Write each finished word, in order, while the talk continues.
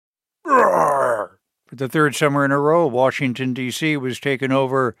For the third summer in a row, Washington, D.C. was taken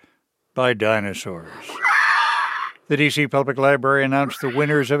over by dinosaurs. The D.C. Public Library announced the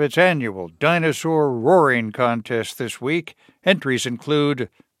winners of its annual Dinosaur Roaring Contest this week. Entries include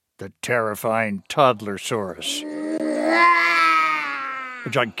the terrifying Toddlersaurus, a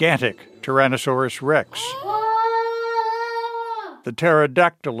gigantic Tyrannosaurus Rex, the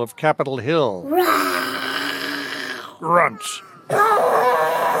pterodactyl of Capitol Hill, grunts,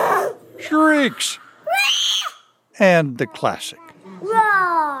 shrieks, and the classic.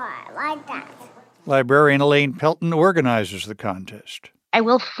 Roar, like that. Librarian Elaine Pelton organizes the contest. I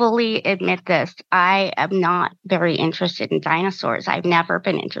will fully admit this. I am not very interested in dinosaurs. I've never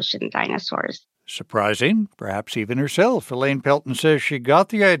been interested in dinosaurs. Surprising, perhaps even herself, Elaine Pelton says she got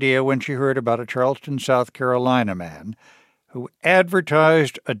the idea when she heard about a Charleston, South Carolina man who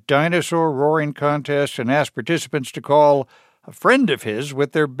advertised a dinosaur roaring contest and asked participants to call a friend of his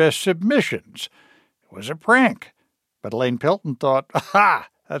with their best submissions. It was a prank. But Elaine Pelton thought, aha,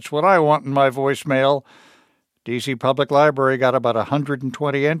 that's what I want in my voicemail. D.C. Public Library got about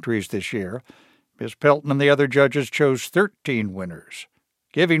 120 entries this year. Ms. Pelton and the other judges chose 13 winners,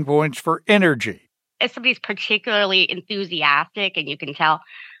 giving points for energy. If somebody's particularly enthusiastic, and you can tell,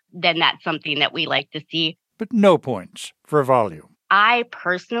 then that's something that we like to see. But no points for volume. I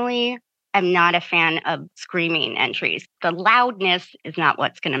personally am not a fan of screaming entries. The loudness is not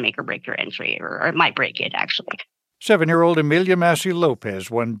what's going to make or break your entry, or it might break it, actually. 7-year-old Amelia Massey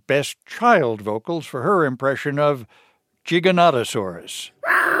Lopez won Best Child Vocals for her impression of Giganotosaurus.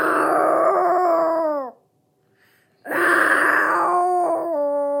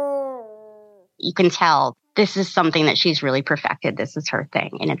 You can tell this is something that she's really perfected. This is her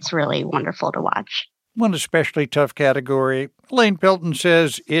thing, and it's really wonderful to watch. One especially tough category, Elaine Pelton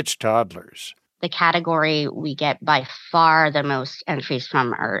says it's toddlers. The category we get by far the most entries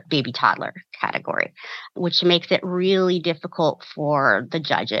from our baby toddler category, which makes it really difficult for the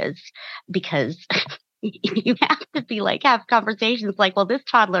judges because you have to be have conversations like, well, this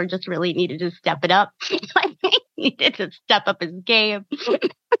toddler just really needed to step it up. He needed to step up his game.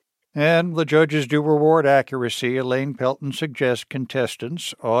 And the judges do reward accuracy. Elaine Pelton suggests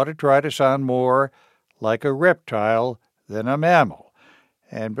contestants ought to try to sound more like a reptile than a mammal.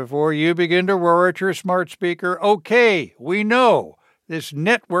 And before you begin to roar at your smart speaker, okay, we know this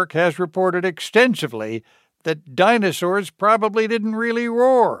network has reported extensively that dinosaurs probably didn't really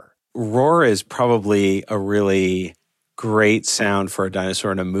roar. Roar is probably a really great sound for a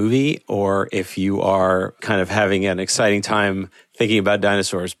dinosaur in a movie, or if you are kind of having an exciting time thinking about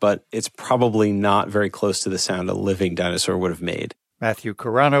dinosaurs, but it's probably not very close to the sound a living dinosaur would have made. Matthew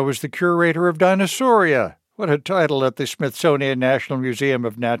Carano is the curator of Dinosauria. What a title at the Smithsonian National Museum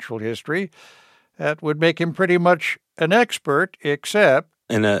of Natural History. That would make him pretty much an expert, except...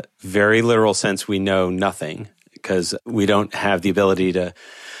 In a very literal sense, we know nothing, because we don't have the ability to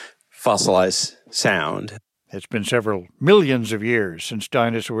fossilize sound. It's been several millions of years since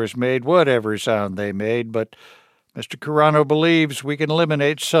dinosaurs made whatever sound they made, but Mr. Carano believes we can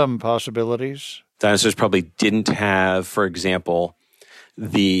eliminate some possibilities. Dinosaurs probably didn't have, for example,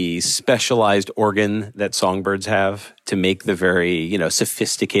 the specialized organ that songbirds have to make the very,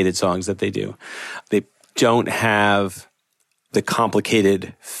 sophisticated songs that they do. They don't have the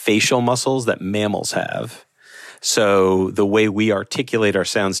complicated facial muscles that mammals have. So the way we articulate our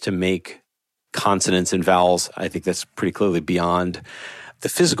sounds to make consonants and vowels, I think that's pretty clearly beyond the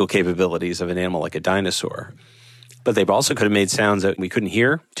physical capabilities of an animal like a dinosaur. But they also could have made sounds that we couldn't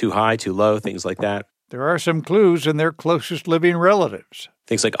hear, too high, too low, things like that. There are some clues in their closest living relatives.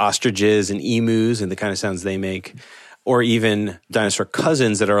 Things like ostriches and emus and the kind of sounds they make, or even dinosaur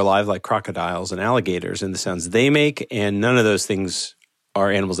cousins that are alive like crocodiles and alligators and the sounds they make. And none of those things are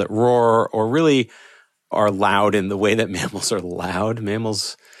animals that roar or really are loud in the way that mammals are loud.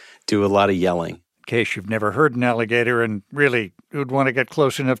 Mammals do a lot of yelling. In case you've never heard an alligator and really would want to get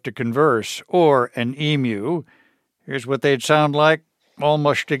close enough to converse, or an emu, here's what they'd sound like all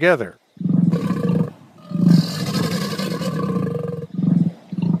mushed together.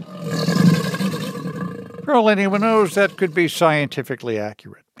 For all anyone knows, that could be scientifically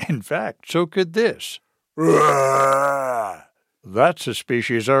accurate. In fact, so could this. That's a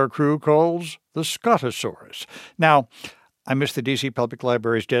species our crew calls the Scotosaurus. Now, I missed the D.C. Public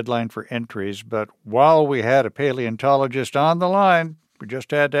Library's deadline for entries, but while we had a paleontologist on the line, we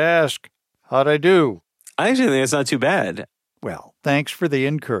just had to ask, how'd I do? I actually think it's not too bad. Well, thanks for the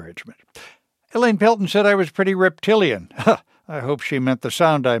encouragement. Elaine Pelton said I was pretty reptilian. I hope she meant the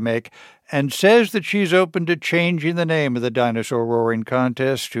sound I make, and says that she's open to changing the name of the dinosaur roaring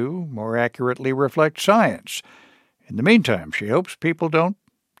contest to more accurately reflect science. In the meantime, she hopes people don't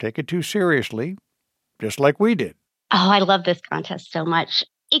take it too seriously just like we did. Oh, I love this contest so much.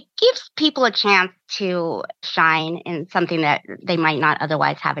 It gives people a chance to shine in something that they might not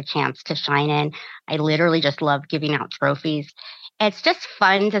otherwise have a chance to shine in. I literally just love giving out trophies. It's just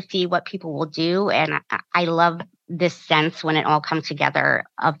fun to see what people will do. And I love this sense when it all comes together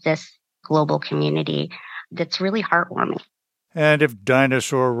of this global community that's really heartwarming. And if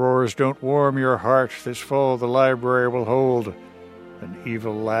dinosaur roars don't warm your heart, this fall the library will hold an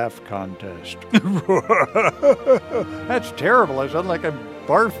evil laugh contest. That's terrible. I sound like I'm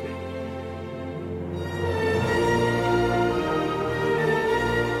barfing.